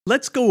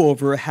Let's go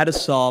over how to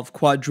solve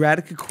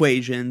quadratic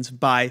equations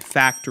by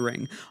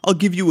factoring. I'll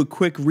give you a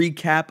quick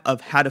recap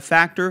of how to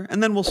factor,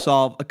 and then we'll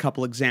solve a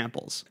couple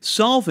examples.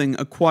 Solving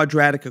a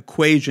quadratic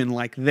equation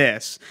like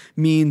this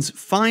means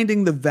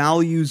finding the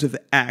values of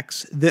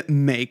x that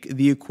make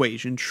the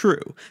equation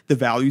true, the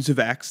values of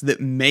x that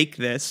make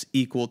this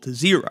equal to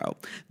 0.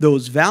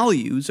 Those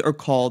values are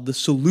called the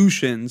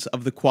solutions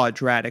of the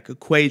quadratic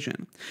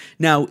equation.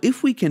 Now,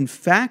 if we can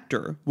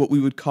factor what we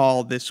would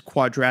call this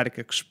quadratic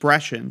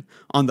expression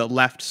on the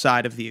left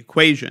side of the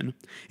equation,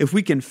 if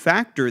we can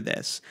factor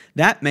this,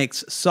 that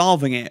makes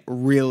solving it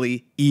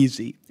really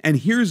easy. And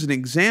here's an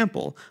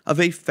example of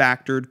a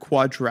factored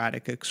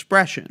quadratic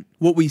expression.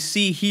 What we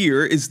see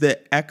here is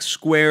that x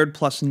squared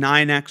plus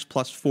 9x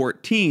plus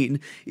 14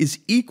 is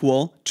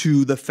equal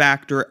to the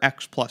factor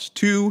x plus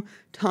 2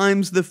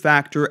 times the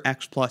factor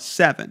x plus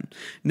 7.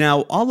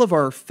 Now, all of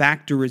our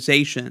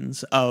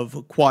factorizations of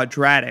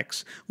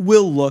quadratics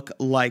will look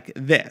like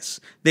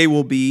this. They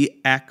will be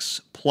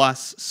x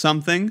plus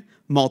something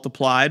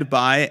multiplied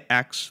by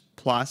x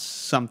plus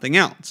something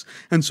else.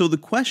 And so the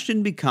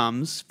question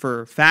becomes,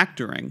 for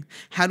factoring,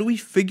 how do we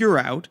figure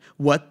out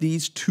what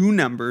these two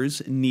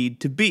numbers need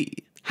to be?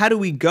 How do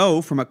we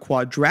go from a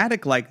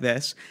quadratic like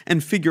this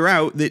and figure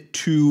out that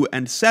 2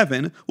 and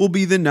 7 will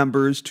be the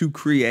numbers to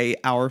create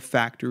our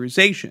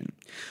factorization?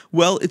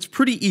 Well, it's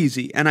pretty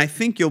easy, and I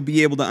think you'll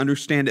be able to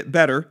understand it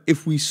better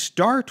if we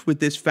start with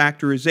this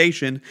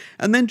factorization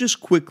and then just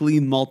quickly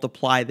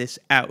multiply this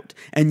out,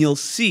 and you'll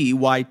see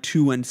why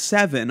 2 and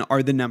 7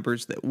 are the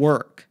numbers that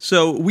work.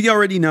 So we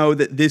already know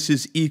that this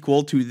is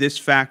equal to this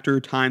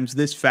factor times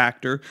this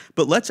factor,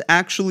 but let's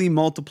actually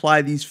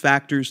multiply these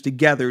factors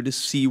together to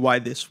see why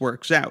this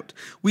works out.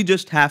 We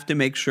just have to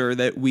make sure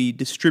that we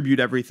distribute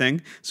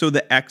everything, so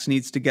the x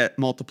needs to get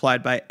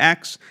multiplied by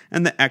x,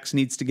 and the x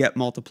needs to get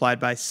multiplied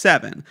by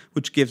 7.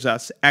 Which gives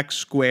us x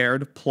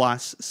squared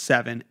plus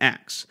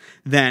 7x.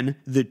 Then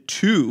the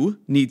 2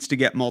 needs to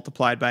get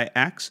multiplied by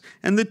x,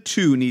 and the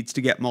 2 needs to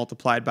get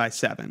multiplied by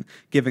 7,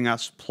 giving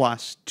us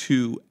plus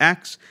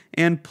 2x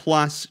and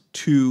plus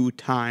 2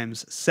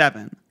 times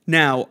 7.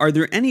 Now, are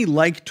there any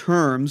like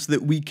terms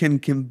that we can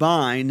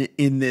combine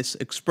in this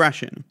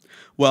expression?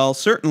 Well,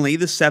 certainly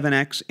the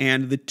 7x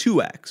and the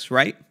 2x,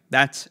 right?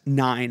 That's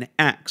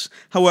 9x.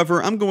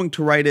 However, I'm going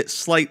to write it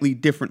slightly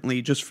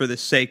differently just for the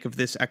sake of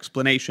this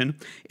explanation.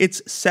 It's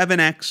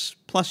 7x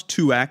plus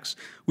 2x.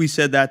 We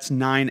said that's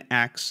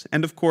 9x.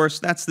 And of course,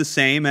 that's the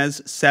same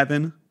as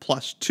 7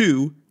 plus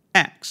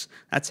 2x.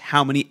 That's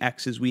how many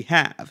x's we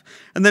have.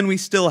 And then we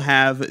still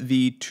have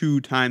the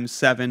 2 times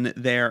 7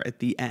 there at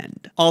the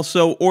end.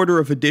 Also, order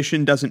of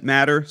addition doesn't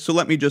matter, so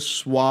let me just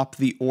swap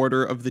the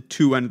order of the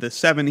 2 and the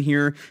 7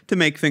 here to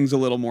make things a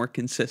little more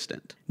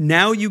consistent.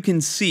 Now you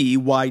can see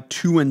why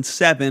 2 and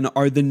 7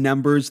 are the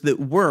numbers that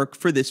work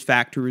for this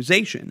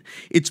factorization.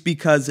 It's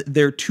because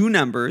they're two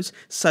numbers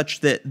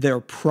such that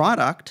their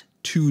product,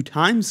 2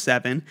 times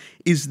 7,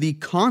 is the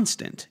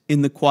constant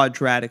in the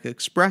quadratic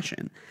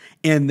expression,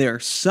 and their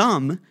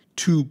sum,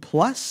 2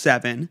 plus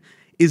 7,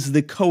 is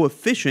the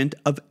coefficient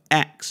of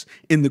x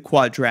in the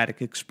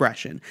quadratic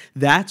expression.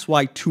 That's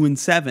why 2 and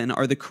 7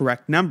 are the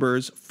correct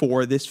numbers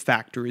for this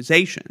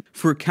factorization.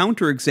 For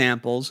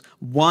counterexamples,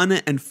 1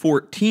 and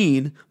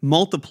 14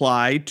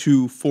 multiply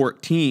to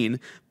 14,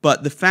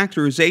 but the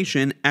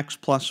factorization x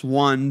plus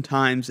 1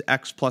 times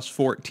x plus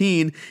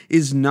 14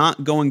 is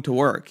not going to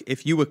work.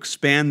 If you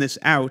expand this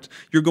out,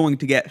 you're going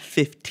to get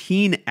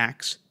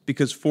 15x,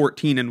 because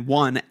 14 and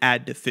 1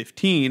 add to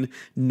 15,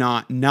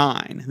 not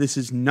 9. This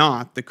is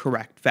not the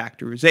correct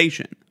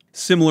factorization.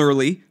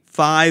 Similarly,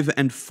 5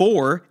 and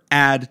 4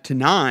 add to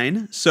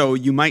 9, so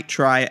you might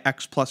try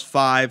x plus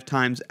 5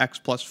 times x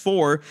plus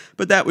 4,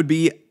 but that would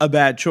be a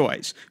bad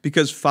choice,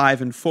 because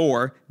 5 and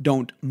 4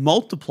 don't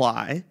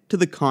multiply to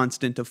the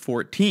constant of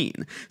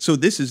 14, so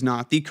this is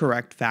not the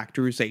correct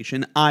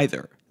factorization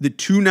either. The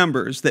two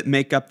numbers that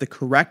make up the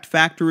correct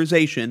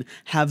factorization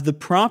have the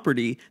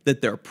property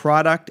that their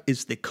product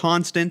is the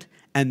constant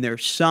and their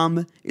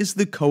sum is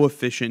the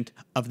coefficient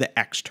of the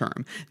x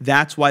term.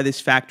 That's why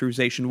this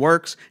factorization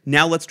works.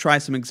 Now let's try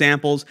some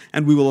examples,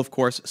 and we will of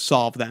course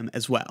solve them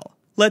as well.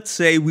 Let's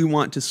say we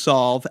want to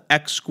solve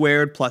x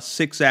squared plus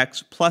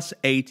 6x plus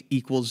 8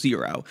 equals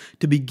 0.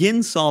 To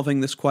begin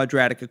solving this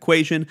quadratic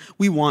equation,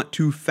 we want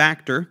to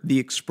factor the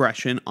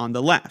expression on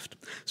the left.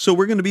 So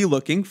we're going to be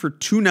looking for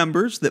two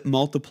numbers that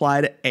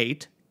multiply to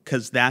 8,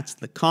 because that's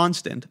the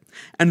constant,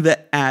 and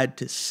that add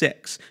to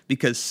 6,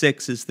 because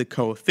 6 is the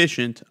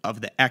coefficient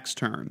of the x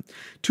term.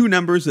 Two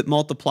numbers that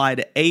multiply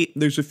to 8,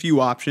 there's a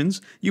few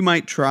options. You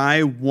might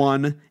try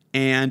 1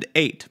 and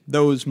 8.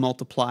 Those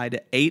multiply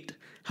to 8.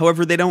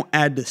 However, they don't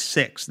add to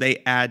 6,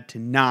 they add to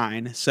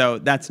 9, so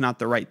that's not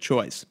the right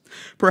choice.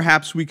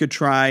 Perhaps we could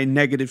try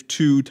negative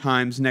 2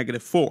 times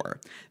negative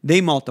 4.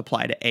 They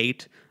multiply to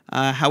 8.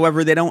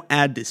 However, they don't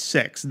add to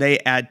 6, they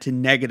add to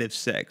negative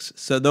 6,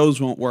 so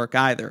those won't work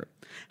either.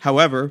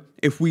 However,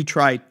 if we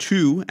try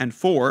 2 and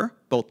 4,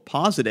 both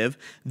positive,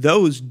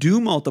 those do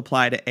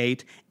multiply to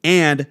 8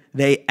 and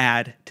they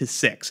add to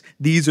 6.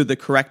 These are the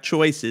correct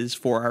choices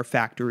for our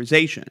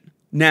factorization.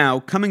 Now,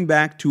 coming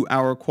back to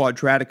our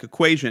quadratic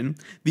equation,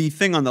 the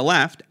thing on the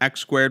left, x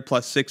squared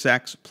plus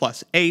 6x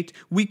plus 8,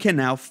 we can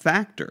now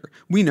factor.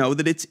 We know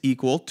that it's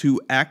equal to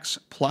x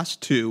plus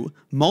 2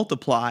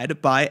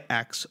 multiplied by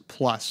x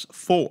plus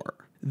 4.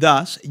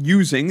 Thus,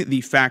 using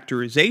the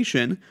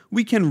factorization,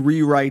 we can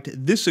rewrite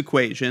this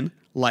equation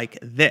like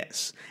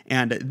this.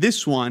 And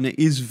this one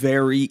is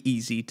very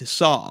easy to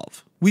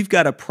solve. We've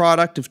got a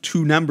product of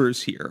two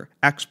numbers here,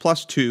 x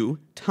plus 2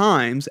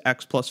 times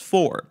x plus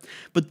 4.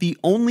 But the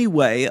only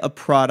way a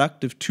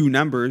product of two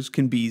numbers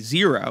can be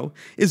 0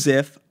 is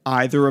if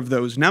either of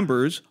those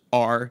numbers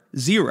are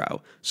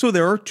 0. So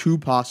there are two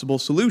possible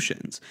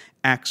solutions.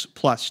 X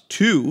plus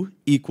 2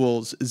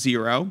 equals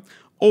 0,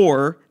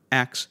 or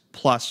x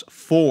plus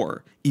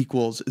 4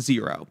 equals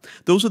 0.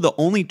 Those are the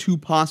only two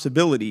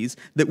possibilities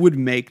that would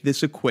make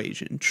this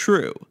equation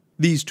true.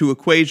 These two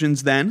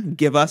equations then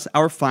give us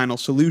our final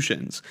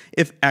solutions.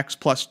 If x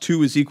plus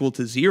 2 is equal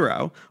to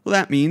 0, well,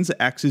 that means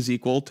x is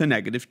equal to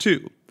negative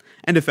 2.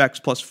 And if x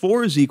plus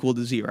 4 is equal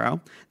to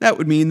 0, that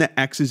would mean that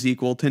x is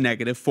equal to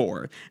negative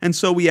 4. And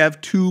so we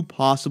have two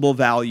possible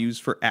values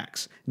for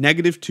x,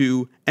 negative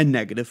 2 and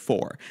negative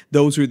 4.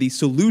 Those are the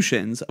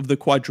solutions of the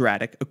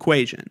quadratic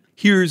equation.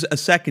 Here's a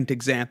second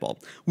example.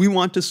 We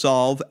want to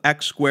solve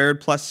x squared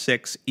plus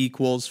 6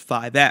 equals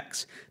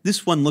 5x.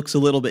 This one looks a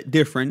little bit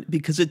different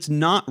because it's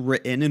not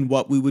written in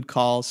what we would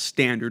call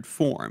standard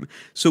form.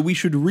 So we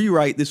should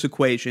rewrite this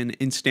equation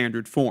in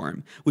standard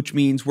form, which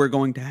means we're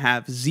going to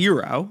have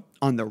 0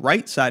 on the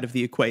right side of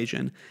the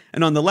equation,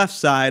 and on the left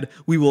side,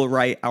 we will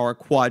write our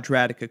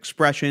quadratic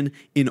expression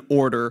in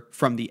order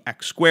from the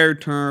x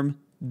squared term,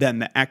 then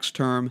the x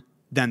term,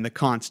 then the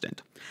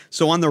constant.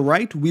 So on the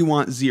right, we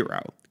want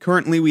 0.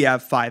 Currently, we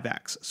have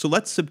 5x. So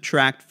let's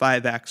subtract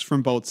 5x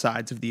from both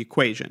sides of the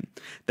equation.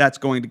 That's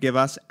going to give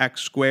us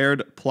x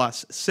squared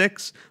plus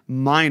 6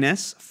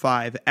 minus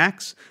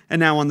 5x. And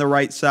now on the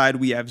right side,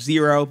 we have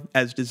 0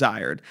 as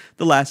desired.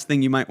 The last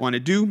thing you might want to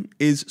do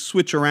is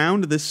switch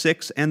around the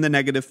 6 and the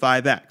negative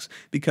 5x,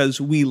 because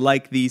we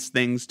like these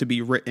things to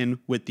be written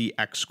with the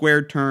x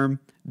squared term,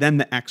 then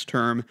the x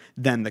term,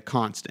 then the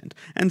constant.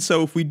 And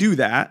so if we do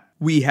that,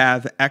 we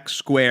have x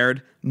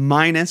squared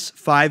minus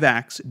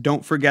 5x.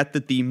 Don't forget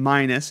that the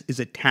minus is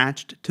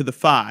attached to the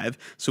 5,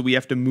 so we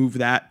have to move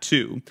that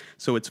too.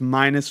 So it's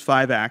minus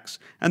 5x,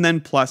 and then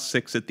plus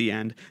 6 at the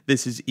end.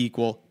 This is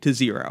equal to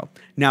 0.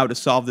 Now to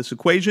solve this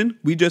equation,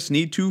 we just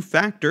need to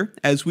factor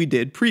as we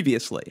did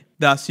previously.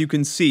 Thus, you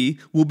can see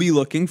we'll be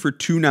looking for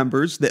two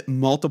numbers that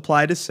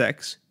multiply to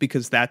 6,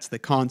 because that's the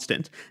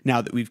constant,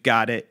 now that we've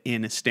got it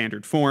in a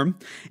standard form.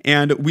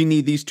 And we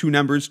need these two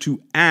numbers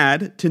to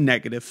add to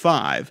negative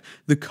 5,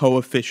 the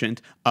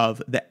coefficient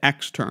of the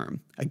x term.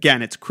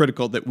 Again, it's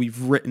critical that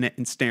we've written it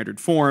in standard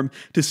form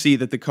to see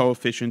that the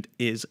coefficient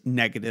is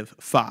negative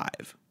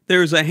 5.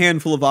 There's a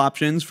handful of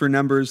options for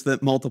numbers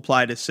that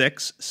multiply to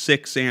 6.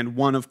 6 and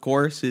 1, of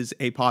course, is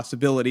a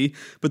possibility,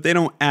 but they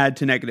don't add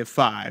to negative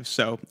 5,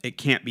 so it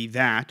can't be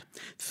that.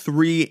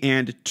 3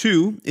 and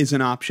 2 is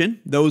an option.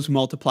 Those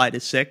multiply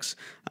to 6,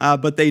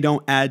 but they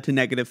don't add to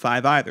negative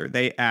 5 either.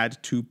 They add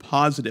to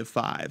positive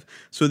 5.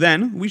 So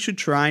then we should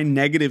try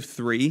negative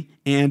 3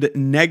 and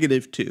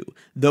negative 2.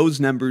 Those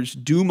numbers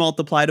do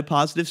multiply to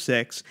positive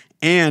 6,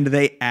 and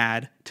they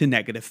add to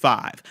negative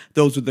 5.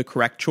 Those are the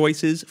correct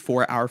choices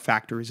for our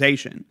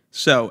factorization.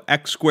 So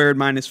x squared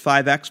minus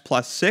 5x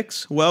plus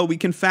 6, well, we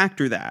can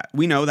factor that.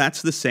 We know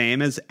that's the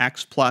same as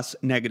x plus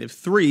negative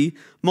 3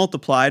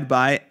 multiplied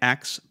by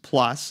x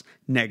plus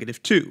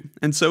negative 2.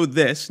 And so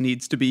this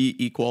needs to be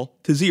equal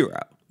to 0.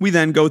 We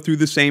then go through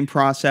the same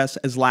process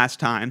as last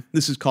time.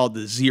 This is called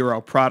the zero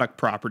product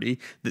property,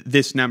 that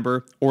this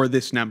number or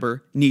this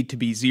number need to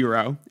be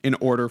 0 in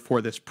order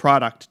for this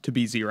product to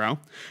be 0.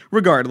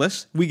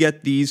 Regardless, we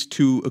get these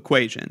two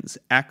equations.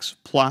 X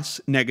plus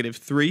negative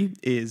 3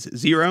 is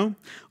 0,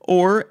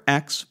 or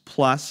x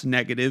plus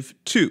negative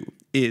 2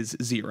 is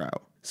 0.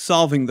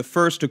 Solving the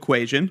first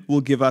equation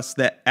will give us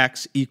that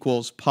x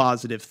equals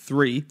positive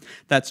 3.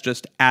 That's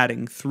just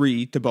adding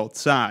 3 to both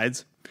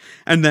sides.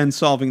 And then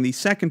solving the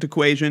second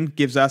equation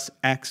gives us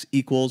x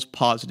equals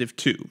positive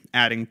 2,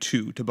 adding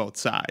 2 to both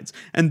sides.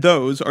 And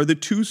those are the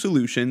two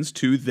solutions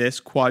to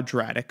this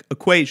quadratic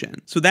equation.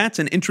 So that's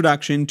an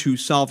introduction to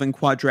solving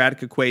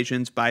quadratic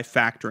equations by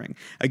factoring.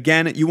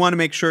 Again, you want to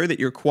make sure that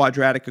your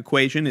quadratic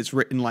equation is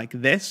written like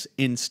this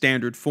in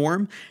standard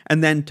form.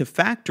 And then to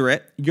factor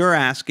it, you're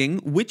asking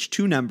which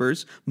two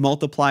numbers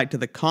multiplied to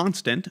the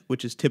constant,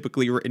 which is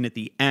typically written at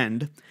the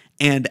end,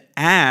 and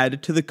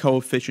add to the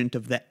coefficient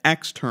of the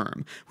x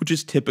term, which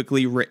is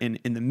typically written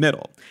in the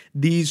middle.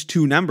 These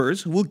two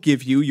numbers will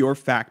give you your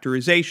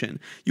factorization.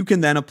 You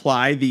can then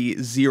apply the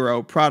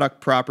zero product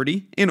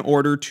property in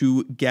order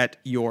to get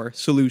your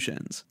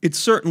solutions. It's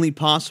certainly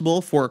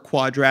possible for a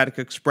quadratic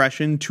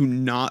expression to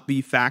not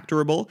be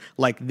factorable,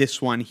 like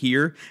this one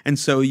here, and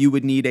so you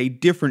would need a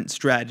different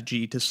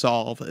strategy to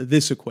solve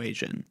this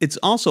equation. It's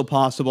also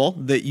possible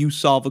that you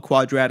solve a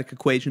quadratic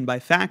equation by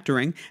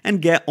factoring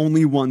and get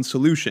only one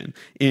solution.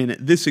 In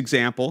this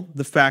example,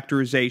 the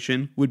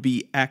factorization would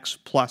be x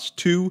plus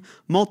 2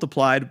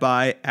 multiplied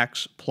by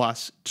x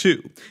plus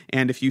 2.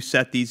 And if you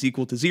set these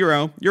equal to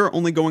 0, you're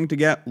only going to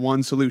get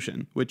one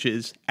solution, which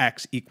is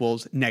x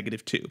equals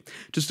 -2.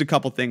 Just a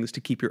couple things to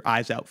keep your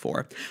eyes out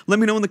for. Let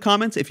me know in the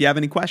comments if you have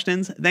any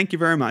questions. Thank you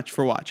very much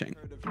for watching.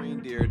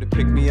 Reindeer to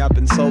pick me up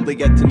and slowly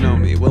get to know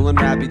me. We'll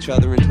unwrap each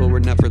other until we're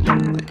never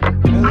lonely.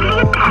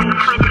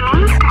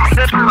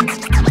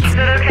 Is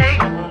it okay?